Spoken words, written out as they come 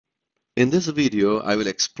In this video, I will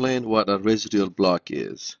explain what a residual block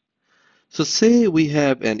is. So say we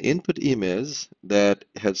have an input image that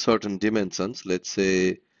has certain dimensions, let's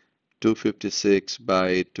say 256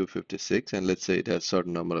 by 256, and let's say it has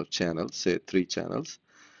certain number of channels, say 3 channels.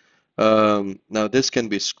 Now this can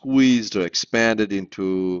be squeezed or expanded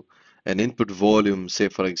into an input volume, say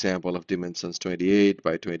for example of dimensions 28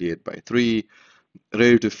 by 28 by 3,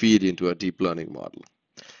 ready to feed into a deep learning model.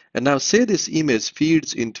 And now say this image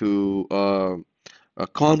feeds into a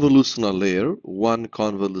convolutional layer, one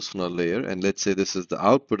convolutional layer, and let's say this is the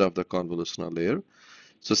output of the convolutional layer.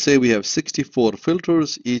 So say we have 64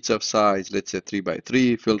 filters, each of size, let's say 3 by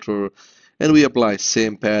 3 filter, and we apply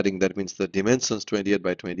same padding. That means the dimensions 28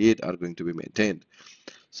 by 28 are going to be maintained.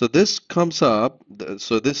 So this comes up,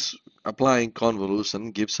 so this applying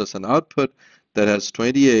convolution gives us an output that has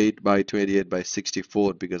 28 by 28 by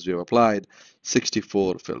 64 because we have applied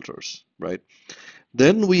 64 filters, right?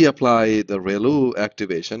 Then we apply the ReLU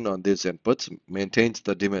activation on these inputs, maintains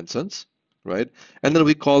the dimensions, right? And then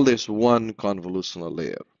we call this one convolutional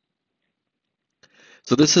layer.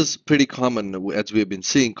 So this is pretty common as we've been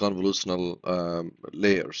seeing convolutional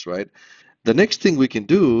layers, right? The next thing we can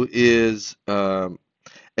do is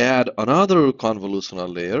add another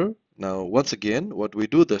convolutional layer. Now, once again, what we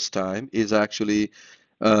do this time is actually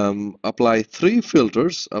apply 3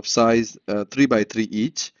 filters of size 3 by 3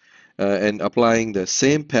 each, and applying the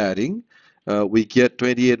same padding, we get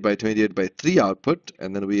 28 by 28 by 3 output,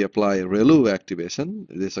 and then we apply ReLU activation.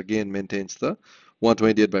 This again maintains the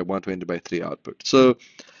 128 by 120 by 3 output. So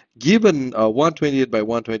given a 128 by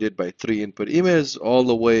 128 by 3 input image all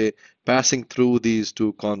the way passing through these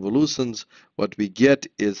two convolutions, what we get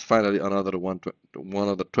is finally another one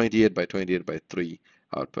other 28 by 28 by 3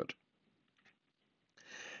 output.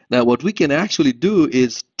 Now what we can actually do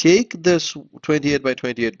is take this 28 by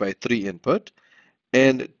 28 by 3 input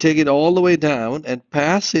and take it all the way down and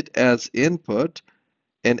pass it as input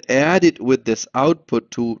and add it with this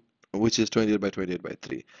output to which is 28 by 28 by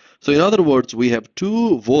 3. So in other words, we have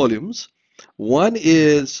two volumes. One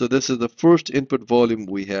is, so this is the first input volume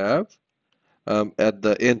we have at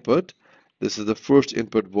the input. This is the first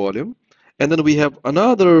input volume. And then we have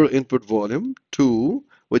another input volume, 2,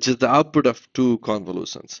 which is the output of two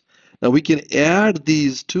convolutions. Now we can add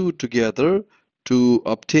these two together to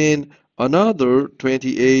obtain another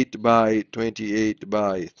 28 by 28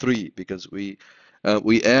 by 3 because we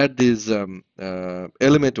add these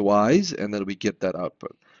element wise and then we get that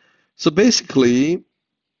output. So basically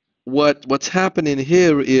what's happening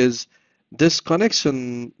here is this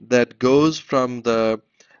connection that goes from the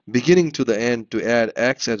beginning to the end to add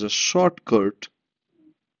acts as a shortcut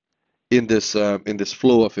in this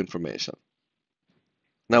flow of information.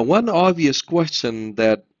 Now, one obvious question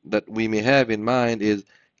that we may have in mind is,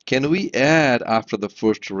 can we add after the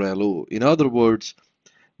first ReLU? In other words,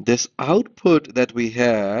 this output that we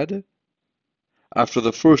had after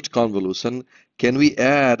the first convolution, can we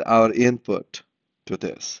add our input to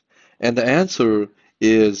this? And the answer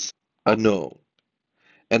is a no.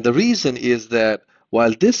 And the reason is that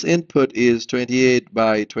while this input is 28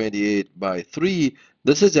 by 28 by 3,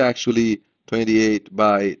 this is actually 28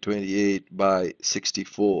 by 28 by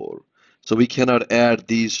 64. So we cannot add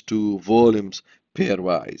these two volumes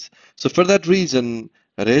pairwise. So for that reason,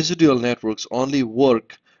 residual networks only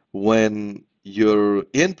work when your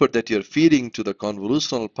input that you're feeding to the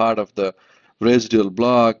convolutional part of the residual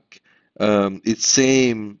block is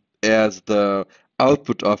same as the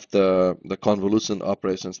output of the convolution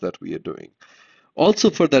operations that we are doing. Also,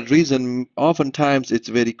 for that reason, oftentimes it's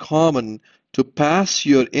very common to pass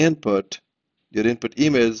your input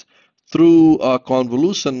image, through a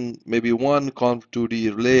convolution, maybe one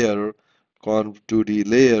conv2d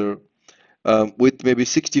layer with maybe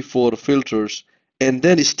 64 filters, and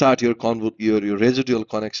then start your residual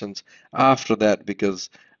connections after that, because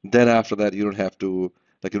then after that you don't have to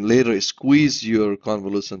like later squeeze your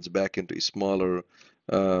convolutions back into smaller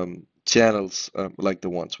channels like the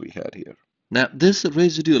ones we had here. Now, this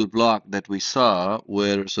residual block that we saw,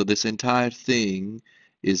 where so this entire thing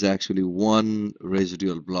is actually one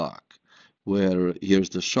residual block, where here's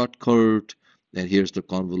the shortcut and here's the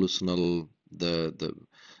convolutional, the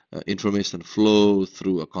information flow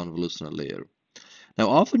through a convolutional layer. Now,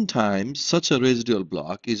 oftentimes, such a residual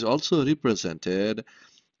block is also represented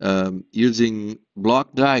using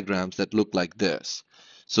block diagrams that look like this.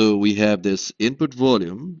 So we have this input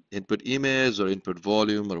volume, input image or input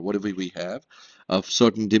volume or whatever we have of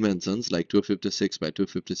certain dimensions like 256 by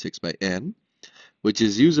 256 by n, which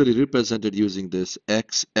is usually represented using this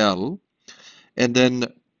XL. And then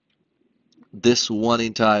this one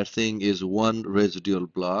entire thing is one residual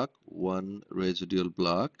block,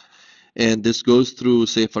 And this goes through,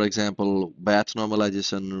 say, for example, batch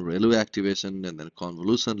normalization, ReLU activation, and then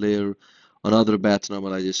convolution layer, another batch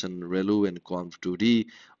normalization, ReLU and conv2D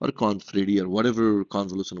or conv3D or whatever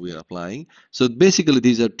convolution we are applying. So basically,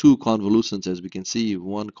 these are two convolutions, as we can see,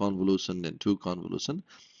 one convolution and two convolution.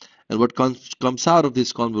 And what comes out of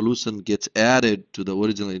this convolution gets added to the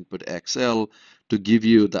original input XL to give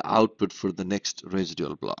you the output for the next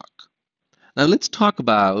residual block. Now let's talk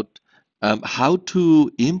about how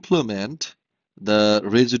to implement the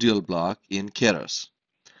residual block in Keras.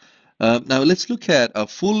 Now let's look at a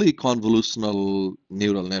fully convolutional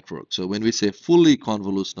neural network. So when we say fully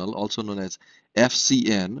convolutional, also known as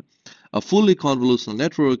FCN, a fully convolutional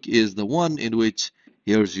network is the one in which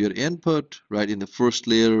here's your input, right? In the first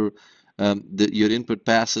layer, your input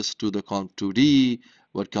passes to the conv2D.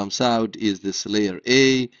 What comes out is this layer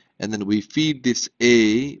A, and then we feed this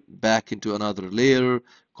A back into another layer,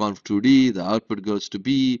 conv2D. The output goes to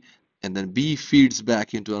B, and then B feeds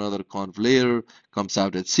back into another conv layer, comes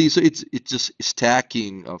out at C. So it's just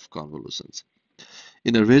stacking of convolutions.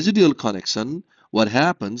 In a residual connection, what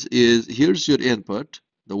happens is here's your input.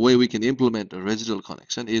 The way we can implement a residual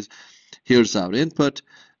connection is here's our input.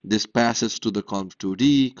 This passes to the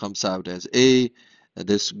conv2D, comes out as A.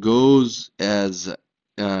 This goes as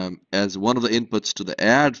one of the inputs to the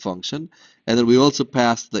add function, and then we also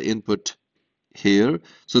pass the input here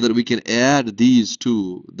so that we can add these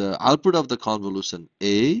two, the output of the convolution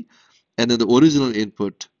A and then the original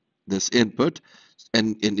input, this input,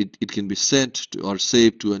 and it can be sent to, or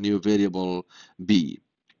saved to a new variable B.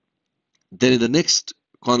 Then in the next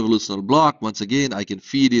convolutional block, once again, I can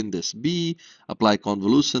feed in this B, apply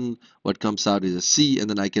convolution, what comes out is a C, and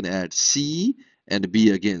then I can add C and B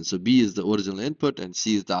again. So B is the original input and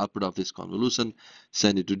C is the output of this convolution,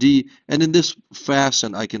 send it to D. And in this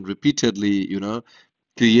fashion, I can repeatedly,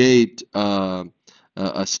 create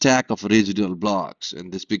a stack of residual blocks,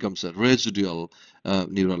 and this becomes a residual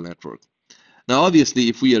neural network. Now, obviously,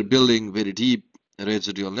 if we are building very deep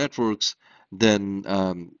residual networks, then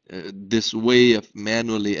this way of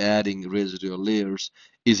manually adding residual layers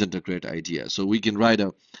isn't a great idea. So we can write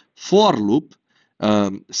a for loop.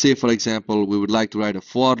 Say, for example, we would like to write a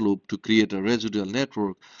for loop to create a residual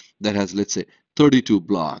network that has, let's say, 32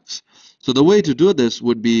 blocks. So the way to do this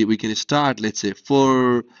would be we can start, let's say,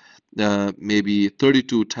 for maybe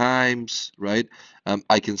 32 times, right?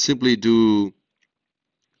 I can simply do,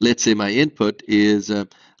 let's say my input is,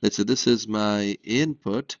 let's say this is my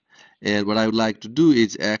input, and what I would like to do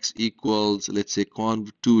is x equals, let's say,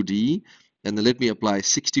 conv2d, and then let me apply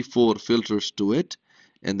 64 filters to it,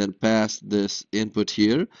 and then pass this input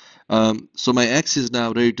here. So my x is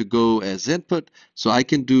now ready to go as input, so I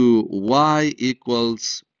can do y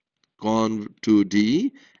equals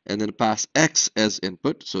conv2d and then pass x as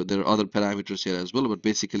input. So there are other parameters here as well, but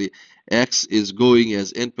basically x is going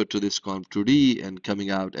as input to this conv2d and coming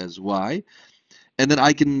out as y. And then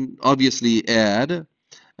I can obviously add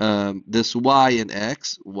this y and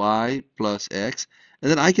x, y plus x,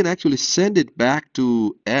 and then I can actually send it back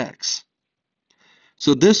to x.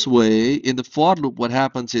 So this way, in the for loop, what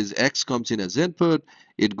happens is x comes in as input,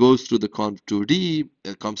 it goes through the conv2d,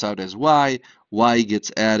 it comes out as y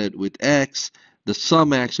gets added with x, the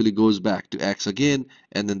sum actually goes back to x again,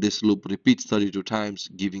 and then this loop repeats 32 times,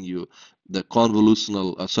 giving you the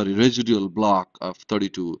residual block of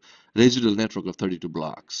 32, residual network of 32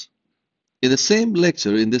 blocks. In the same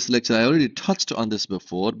lecture, in this lecture, I already touched on this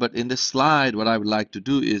before, but in this slide, what I would like to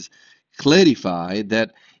do is clarify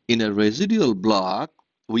that in a residual block,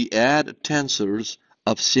 we add tensors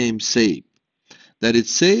of same shape. That is,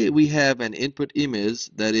 say we have an input image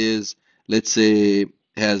that is, let's say,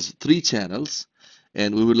 has 3 channels,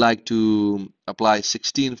 and we would like to apply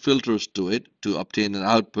 16 filters to it to obtain an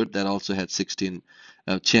output that also had 16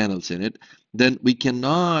 channels in it. Then we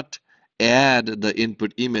cannot add the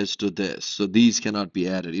input image to this. So these cannot be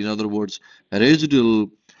added. In other words,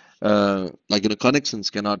 residual connections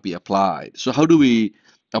cannot be applied. So how do we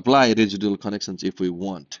apply residual connections if we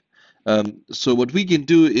want? So what we can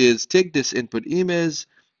do is take this input image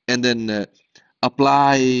and then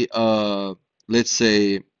apply, let's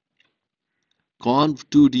say,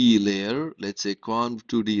 conv2d layer, let's say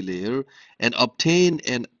conv2d layer, and obtain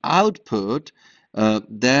an output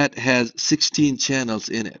that has 16 channels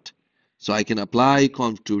in it. So I can apply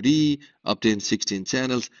conv2d, obtain 16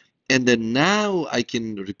 channels, and then now I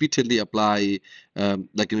can repeatedly apply,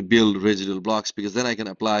 I can build residual blocks, because then I can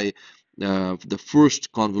apply the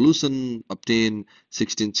first convolution, obtain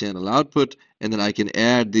 16 channel output, and then I can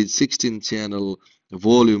add the 16 channel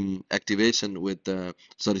volume activation with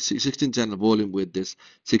 16 channel volume with this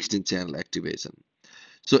 16 channel activation.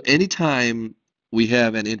 So anytime we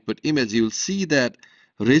have an input image, you'll see that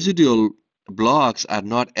residual blocks are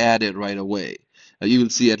not added right away. You will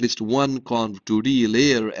see at least one conv2D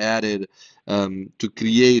layer added to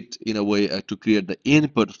create, in a way, to create the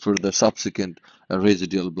input for the subsequent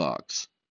residual blocks.